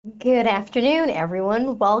Good afternoon,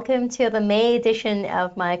 everyone. Welcome to the May edition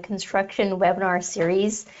of my construction webinar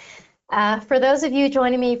series. For those of you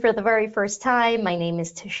joining me for the very first time, my name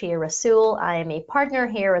is Tashia Rasul. I am a partner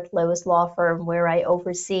here at Lowe's Law Firm, where I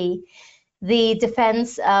oversee the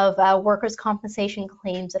defense of workers' compensation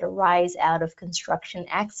claims that arise out of construction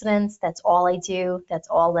accidents. That's all I do. That's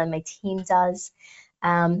all that my team does.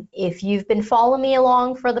 If you've been following me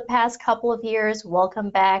along for the past couple of years,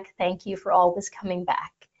 welcome back. Thank you for always coming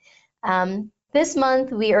back. This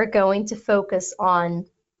month, we are going to focus on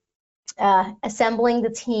assembling the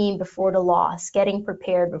team before the loss, getting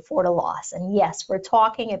prepared before the loss. And yes, we're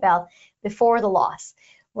talking about before the loss.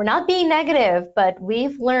 We're not being negative, but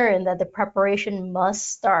we've learned that the preparation must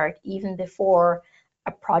start even before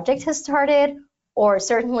a project has started, or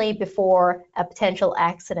certainly before a potential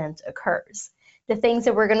accident occurs. The things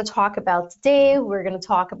that we're going to talk about today, we're going to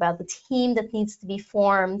talk about the team that needs to be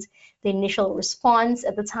formed, the initial response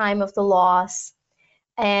at the time of the loss,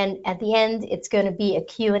 and at the end, it's going to be a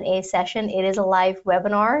Q&A session. It is a live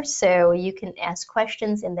webinar, so you can ask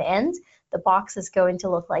questions in the end. The box is going to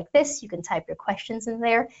look like this. You can type your questions in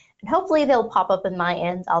there, and hopefully they'll pop up in my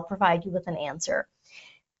end. I'll provide you with an answer.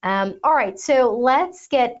 All right, so let's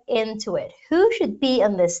get into it. Who should be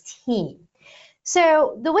on this team?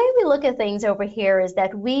 So the way we look at things over here is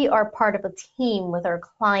that we are part of a team with our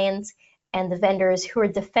clients and the vendors who are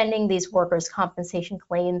defending these workers' compensation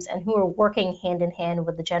claims and who are working hand in hand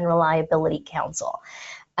with the General Liability Counsel.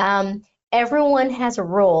 Everyone has a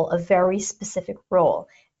role, a very specific role.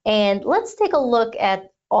 And let's take a look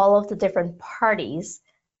at all of the different parties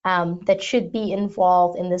that should be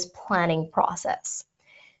involved in this planning process.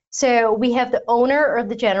 So we have the owner or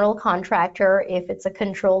the general contractor if it's a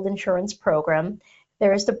controlled insurance program.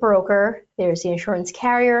 There's the broker, there's the insurance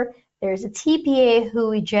carrier, there's a TPA who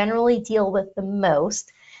we generally deal with the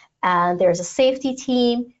most. There's a safety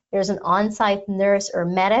team, there's an on-site nurse or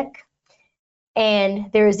medic,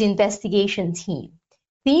 and there's the investigation team.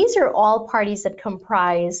 These are all parties that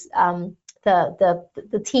comprise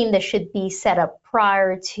the team that should be set up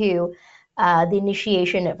prior to the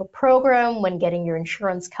initiation of a program, when getting your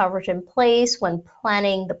insurance coverage in place, when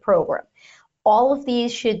planning the program. All of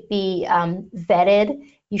these should be vetted.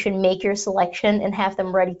 You should make your selection and have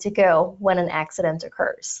them ready to go when an accident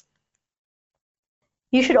occurs.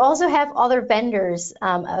 You should also have other vendors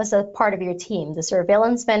as a part of your team, the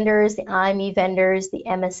surveillance vendors, the IME vendors, the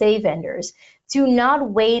MSA vendors. Do not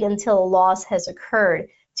wait until a loss has occurred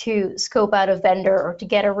to scope out a vendor or to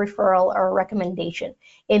get a referral or a recommendation.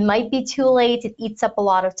 It might be too late. It eats up a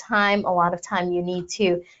lot of time. A lot of time you need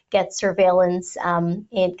to get surveillance in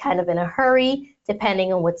a hurry,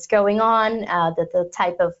 depending on what's going on, the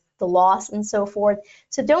type of the loss and so forth.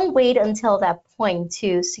 So don't wait until that point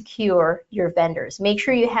to secure your vendors. Make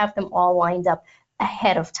sure you have them all lined up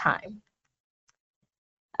ahead of time.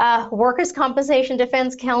 Workers' Compensation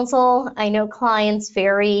Defense Counsel, I know clients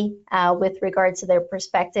vary with regard to their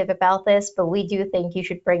perspective about this, but we do think you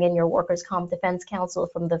should bring in your Workers' Comp Defense Counsel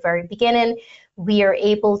from the very beginning. We are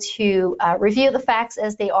able to review the facts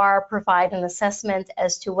as they are, provide an assessment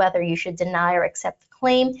as to whether you should deny or accept the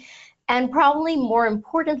claim, and probably more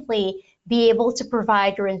importantly, be able to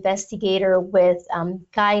provide your investigator with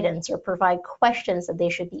guidance or provide questions that they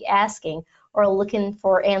should be asking or looking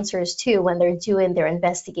for answers to when they're doing their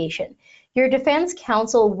investigation. Your defense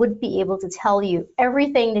counsel would be able to tell you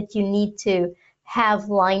everything that you need to have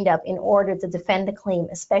lined up in order to defend the claim,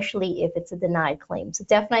 especially if it's a denied claim. So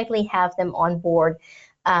definitely have them on board.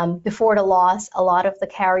 Before the loss, a lot of the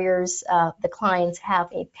carriers, the clients have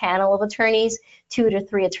a panel of attorneys, 2 to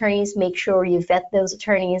 3 attorneys. Make sure you vet those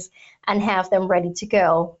attorneys and have them ready to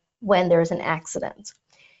go when there's an accident.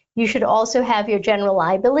 You should also have your General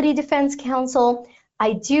Liability Defense Counsel.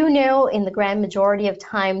 I do know in the grand majority of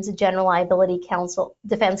times, the General Liability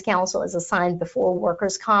Defense Counsel is assigned before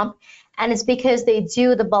workers' comp, and it's because they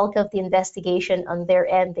do the bulk of the investigation on their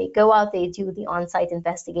end. They go out, they do the on-site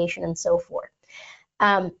investigation and so forth.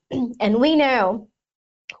 And we know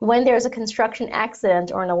when there's a construction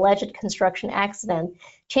accident or an alleged construction accident,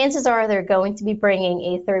 chances are they're going to be bringing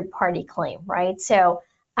a third-party claim, right? So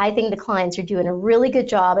I think the clients are doing a really good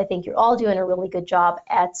job. I think you're all doing a really good job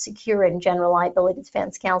at securing General Liability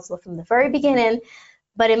Defense Counsel from the very beginning,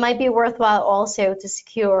 but it might be worthwhile also to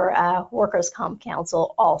secure Workers' Comp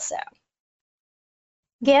Counsel also.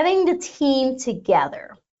 Getting the team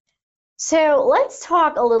together. So let's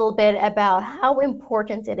talk a little bit about how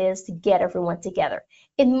important it is to get everyone together.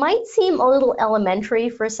 It might seem a little elementary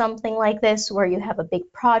for something like this where you have a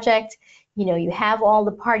big project, you know, you have all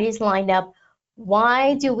the parties lined up.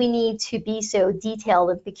 Why do we need to be so detailed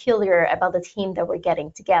and peculiar about the team that we're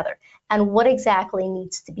getting together? And what exactly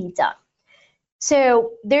needs to be done?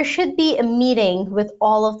 So there should be a meeting with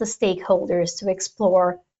all of the stakeholders to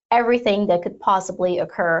explore everything that could possibly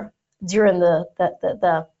occur during the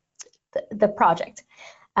project.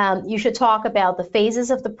 You should talk about the phases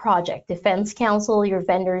of the project. Defense counsel, your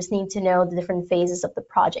vendors need to know the different phases of the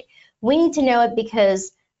project. We need to know it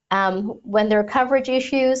because when there are coverage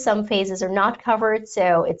issues, some phases are not covered,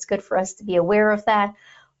 so it's good for us to be aware of that.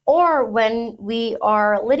 Or when we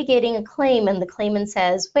are litigating a claim and the claimant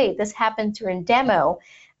says, wait, this happened during demo,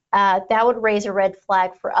 that would raise a red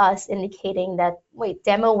flag for us, indicating that, wait,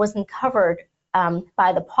 demo wasn't covered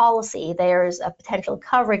by the policy. There's a potential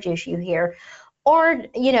coverage issue here. Or,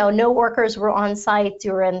 no workers were on site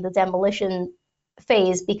during the demolition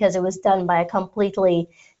phase because it was done by a completely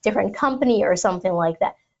different company or something like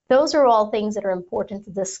that. Those are all things that are important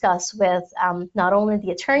to discuss with not only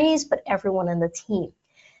the attorneys, but everyone in the team.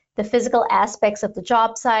 The physical aspects of the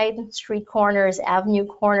job site, street corners, avenue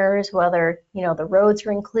corners, whether the roads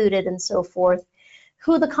are included and so forth,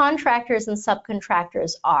 who the contractors and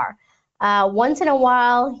subcontractors are. Once in a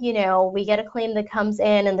while, we get a claim that comes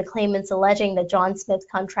in and the claimant's alleging that John Smith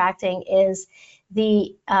Contracting is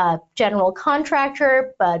the general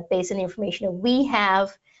contractor, but based on the information that we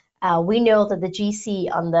have, we know that the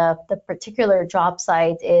GC on the particular job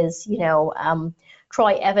site is,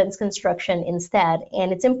 Troy Evans Construction instead.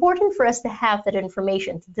 And it's important for us to have that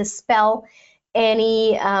information to dispel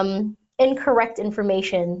any incorrect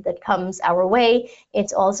information that comes our way.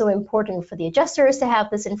 It's also important for the adjusters to have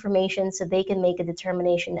this information so they can make a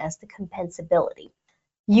determination as to compensability.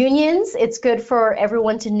 Unions, it's good for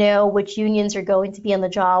everyone to know which unions are going to be on the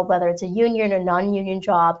job, whether it's a union or non-union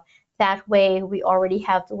job. That way we already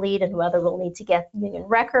have the lead on whether we'll need to get union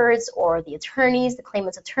records or the attorneys, the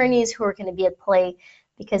claimant's attorneys who are going to be at play,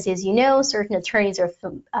 because as you know, certain attorneys are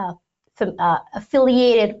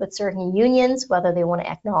affiliated with certain unions, whether they want to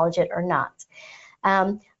acknowledge it or not.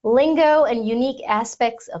 Lingo and unique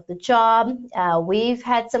aspects of the job. We've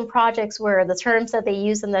had some projects where the terms that they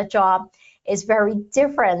use in that job is very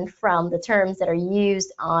different from the terms that are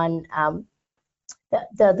used on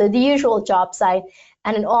the usual job site,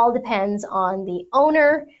 and it all depends on the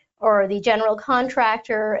owner or the general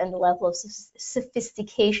contractor and the level of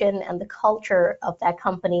sophistication and the culture of that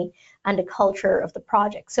company and the culture of the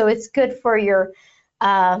project. So it's good for your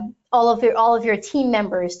all of your team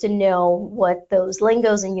members to know what those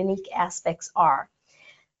lingos and unique aspects are.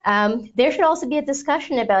 There should also be a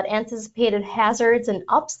discussion about anticipated hazards and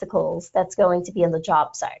obstacles that's going to be on the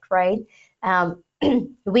job site, right?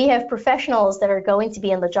 We have professionals that are going to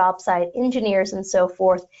be on the job site, engineers and so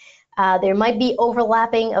forth. There might be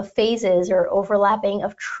overlapping of phases or overlapping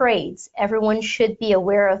of trades. Everyone should be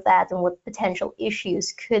aware of that and what potential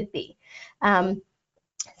issues could be.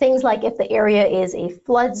 Things like if the area is a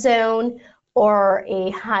flood zone or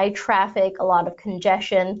a high traffic, a lot of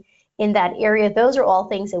congestion in that area, those are all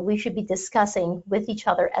things that we should be discussing with each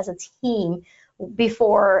other as a team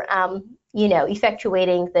before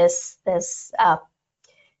effectuating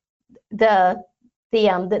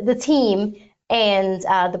the team and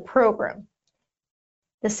the program.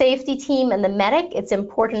 The safety team and the medic, it's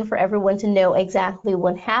important for everyone to know exactly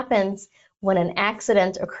what happens when an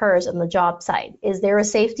accident occurs on the job site. Is there a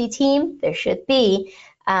safety team? There should be.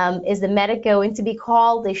 Is the medic going to be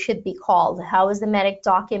called? They should be called. How is the medic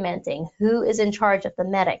documenting? Who is in charge of the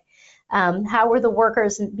medic? How are the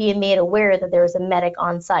workers being made aware that there is a medic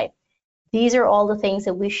on site? These are all the things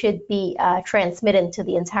that we should be transmitting to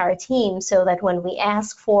the entire team so that when we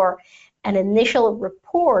ask for an initial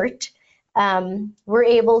report, we're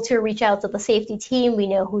able to reach out to the safety team. We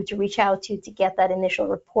know who to reach out to get that initial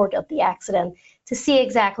report of the accident, to see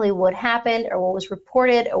exactly what happened or what was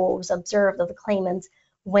reported or what was observed of the claimant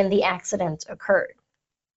when the accident occurred.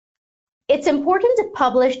 It's important to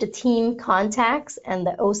publish the team contacts and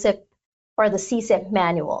the OSIP or the CSIP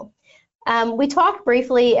manual. We talked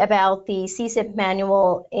briefly about the CSIP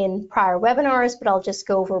manual in prior webinars, but I'll just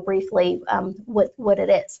go over briefly what it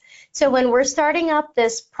is. So when we're starting up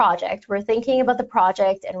this project, we're thinking about the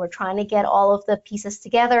project and we're trying to get all of the pieces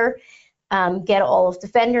together, get all of the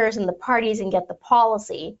vendors and the parties and get the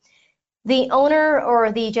policy. The owner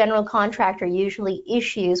or the general contractor usually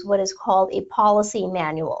issues what is called a policy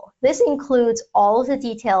manual. This includes all of the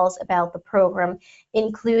details about the program,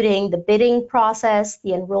 including the bidding process,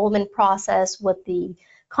 the enrollment process, what the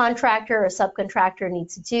contractor or subcontractor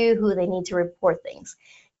needs to do, who they need to report things.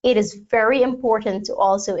 It is very important to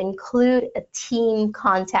also include a team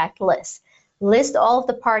contact list. List all of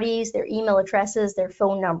the parties, their email addresses, their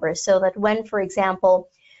phone numbers, so that when, for example,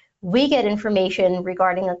 we get information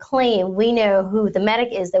regarding a claim, we know who the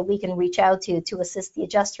medic is that we can reach out to assist the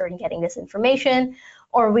adjuster in getting this information,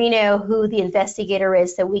 or we know who the investigator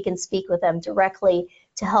is that we can speak with them directly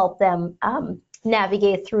to help them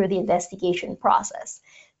navigate through the investigation process.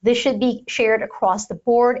 This should be shared across the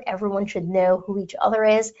board. Everyone should know who each other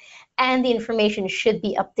is, and the information should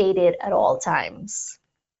be updated at all times.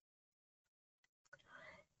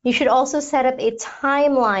 You should also set up a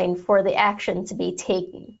timeline for the action to be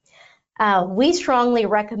taken. We strongly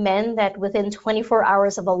recommend that within 24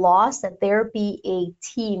 hours of a loss that there be a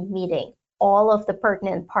team meeting. All of the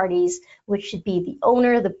pertinent parties, which should be the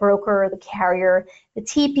owner, the broker, the carrier, the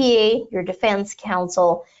TPA, your defense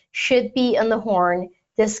counsel, should be on the horn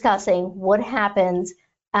discussing what happens,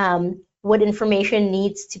 what information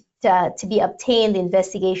needs to be obtained, the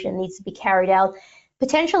investigation needs to be carried out.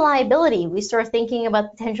 Potential liability, we start thinking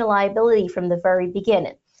about potential liability from the very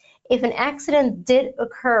beginning. If an accident did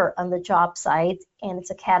occur on the job site and it's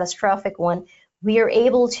a catastrophic one, we are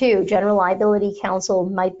able to, general liability counsel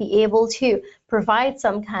might be able to provide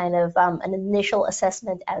some kind of an initial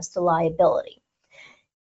assessment as to liability.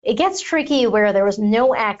 It gets tricky where there was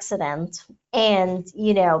no accident and,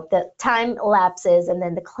 you know, the time elapses and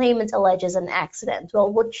then the claimant alleges an accident.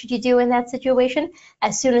 Well, what should you do in that situation?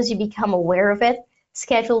 As soon as you become aware of it,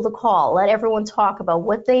 schedule the call. Let everyone talk about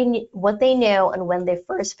what they know and when they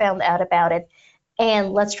first found out about it,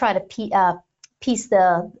 and let's try to piece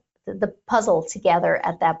the puzzle together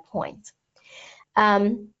at that point.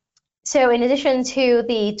 So in addition to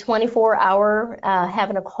the 24-hour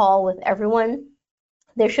having a call with everyone,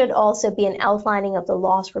 there should also be an outlining of the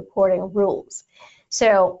loss reporting rules.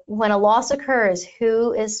 So when a loss occurs,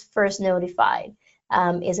 who is first notified?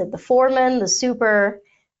 Is it the foreman, the super,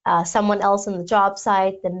 someone else on the job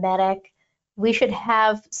site, the medic? We should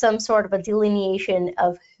have some sort of a delineation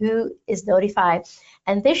of who is notified,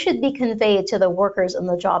 and this should be conveyed to the workers on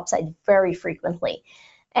the job site very frequently.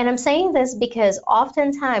 And I'm saying this because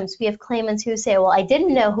oftentimes we have claimants who say, well, I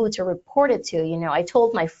didn't know who to report it to. You know, I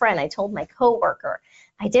told my friend, I told my coworker.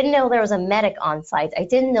 I didn't know there was a medic on site. I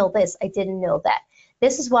didn't know this, I didn't know that.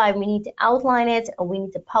 This is why we need to outline it, and we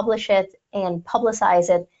need to publish it and publicize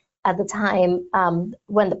it at the time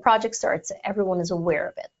when the project starts, so everyone is aware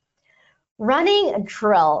of it. Running a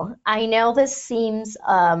drill. I know this seems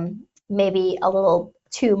maybe a little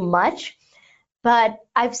too much, but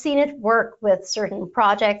I've seen it work with certain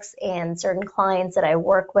projects and certain clients that I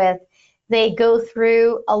work with. They go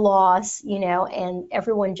through a loss, you know, and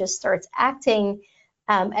everyone just starts acting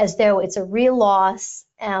as though it's a real loss.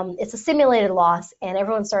 It's a simulated loss, and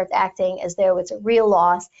everyone starts acting as though it's a real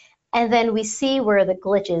loss. And then we see where the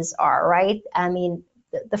glitches are, right? I mean,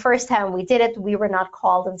 the first time we did it, we were not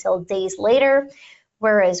called until days later,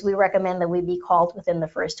 whereas we recommend that we be called within the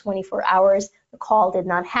first 24 hours. The call did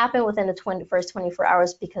not happen within the first 24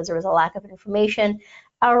 hours because there was a lack of information.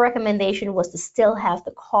 Our recommendation was to still have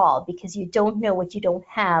the call, because you don't know what you don't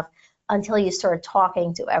have until you start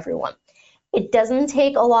talking to everyone. It doesn't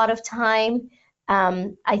take a lot of time.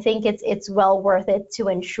 I think it's well worth it to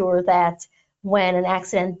ensure that when an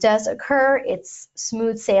accident does occur, it's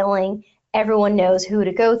smooth sailing. Everyone knows who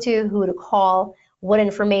to go to, who to call, what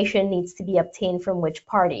information needs to be obtained from which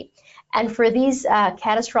party. And for these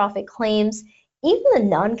catastrophic claims, even the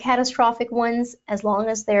non-catastrophic ones, as long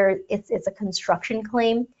as it's a construction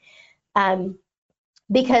claim,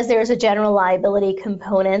 because there's a general liability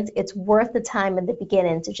component, it's worth the time in the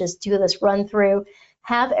beginning to just do this run through,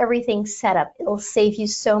 have everything set up. It'll save you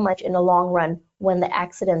so much in the long run when the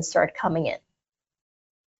accidents start coming in.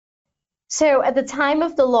 So at the time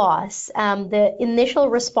of the loss, the initial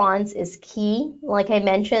response is key. Like I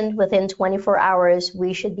mentioned, within 24 hours,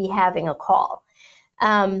 we should be having a call.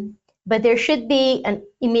 But there should be an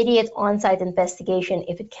immediate on-site investigation.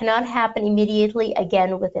 If it cannot happen immediately,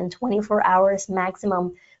 again, within 24 hours,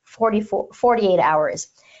 maximum 48 hours.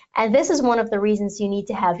 And this is one of the reasons you need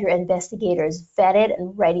to have your investigators vetted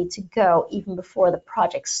and ready to go even before the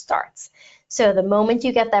project starts. So the moment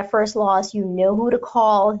you get that first loss, you know who to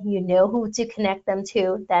call, you know who to connect them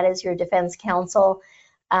to. That is your defense counsel,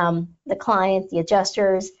 the client, the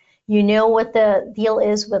adjusters. You know what the deal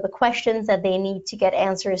is with the questions that they need to get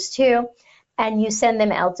answers to, and you send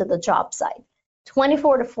them out to the job site.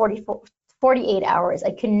 24 to 48 hours.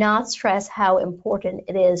 I cannot stress how important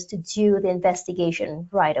it is to do the investigation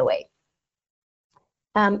right away.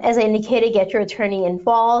 As I indicated, get your attorney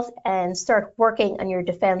involved and start working on your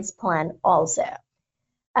defense plan also.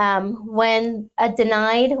 When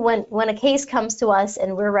a case comes to us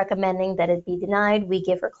and we're recommending that it be denied, we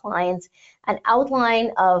give our clients an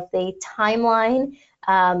outline of the timeline,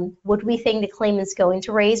 what we think the claimant's going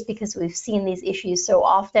to raise, because we've seen these issues so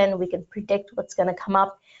often. We can predict what's going to come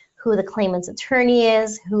up, who the claimant's attorney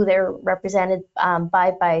is, who they're represented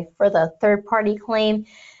by for the third-party claim,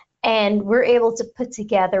 and we're able to put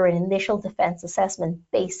together an initial defense assessment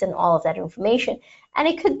based on all of that information. And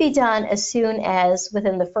it could be done as soon as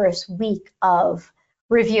within the first week of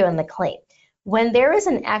reviewing the claim. When there is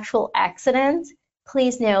an actual accident,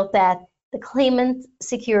 please note that the claimant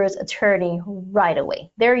secures attorney right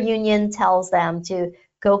away. Their union tells them to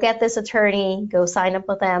go get this attorney, go sign up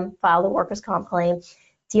with them, file the workers' comp claim,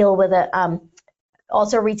 deal with it,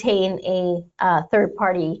 also retain a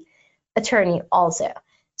third-party attorney also.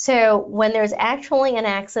 So when there's actually an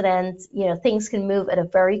accident, things can move at a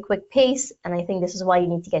very quick pace, and I think this is why you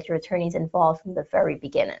need to get your attorneys involved from the very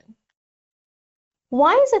beginning.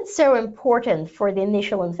 Why is it so important for the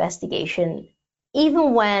initial investigation,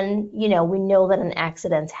 even when we know that an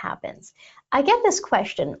accident happens? I get this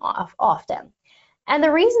question often, and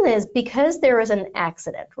the reason is because there is an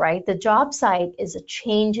accident, right? The job site is a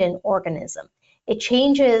change in organism. It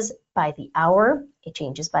changes by the hour, it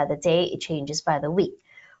changes by the day, it changes by the week.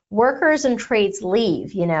 Workers and trades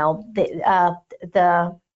leave, the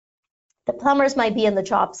plumbers might be on the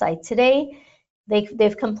job site today.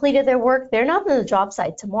 They've completed their work. They're not on the job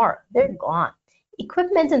site tomorrow. They're gone.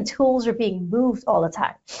 Equipment and tools are being moved all the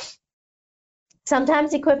time.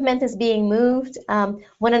 Sometimes equipment is being moved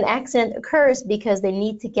when an accident occurs because they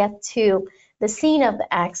need to get to the scene of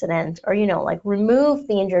the accident, or like remove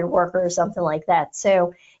the injured worker or something like that.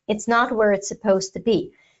 So it's not where it's supposed to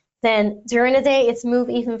be. Then during the day, it's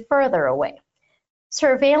moved even further away.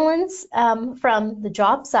 Surveillance from the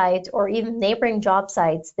job site or even neighboring job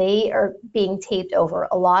sites, they are being taped over.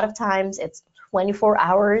 A lot of times it's 24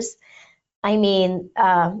 hours. I mean,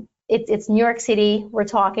 it's New York City, we're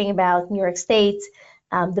talking about New York State.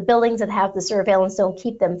 The buildings that have the surveillance don't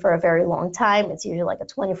keep them for a very long time. It's usually like a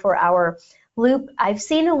 24-hour loop. I've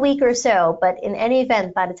seen a week or so, but in any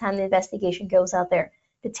event, by the time the investigation goes out there,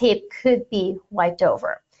 the tape could be wiped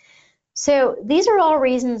over. So these are all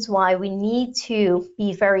reasons why we need to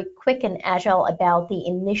be very quick and agile about the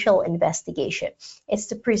initial investigation. It's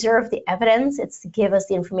to preserve the evidence, it's to give us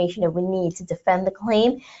the information that we need to defend the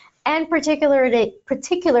claim, and particularly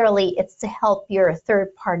it's to help your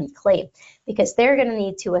third-party claim, because they're going to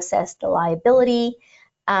need to assess the liability,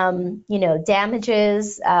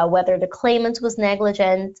 damages, whether the claimant was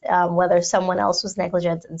negligent, whether someone else was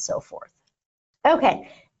negligent, and so forth. Okay.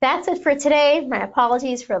 That's it for today. My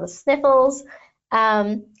apologies for the sniffles.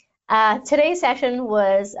 Today's session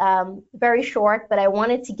was very short, but I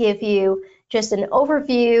wanted to give you just an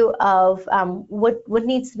overview of what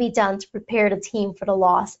needs to be done to prepare the team for the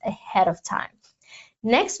loss ahead of time.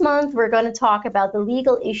 Next month, we're going to talk about the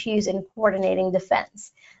legal issues in coordinating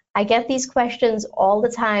defense. I get these questions all the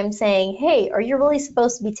time saying, hey, are you really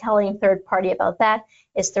supposed to be telling third party about that?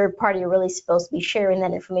 Is third party really supposed to be sharing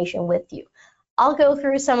that information with you? I'll go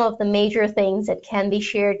through some of the major things that can be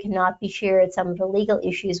shared, cannot be shared, some of the legal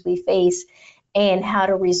issues we face, and how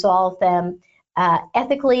to resolve them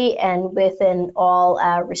ethically and within all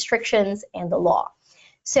restrictions and the law.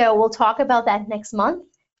 So we'll talk about that next month.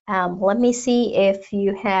 Let me see if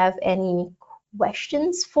you have any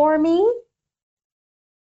questions for me.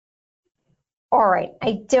 All right,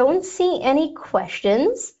 I don't see any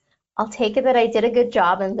questions. I'll take it that I did a good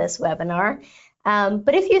job in this webinar.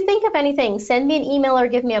 But if you think of anything, send me an email or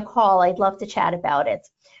give me a call. I'd love to chat about it.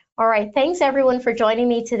 All right, thanks everyone for joining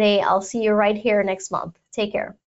me today. I'll see you right here next month. Take care.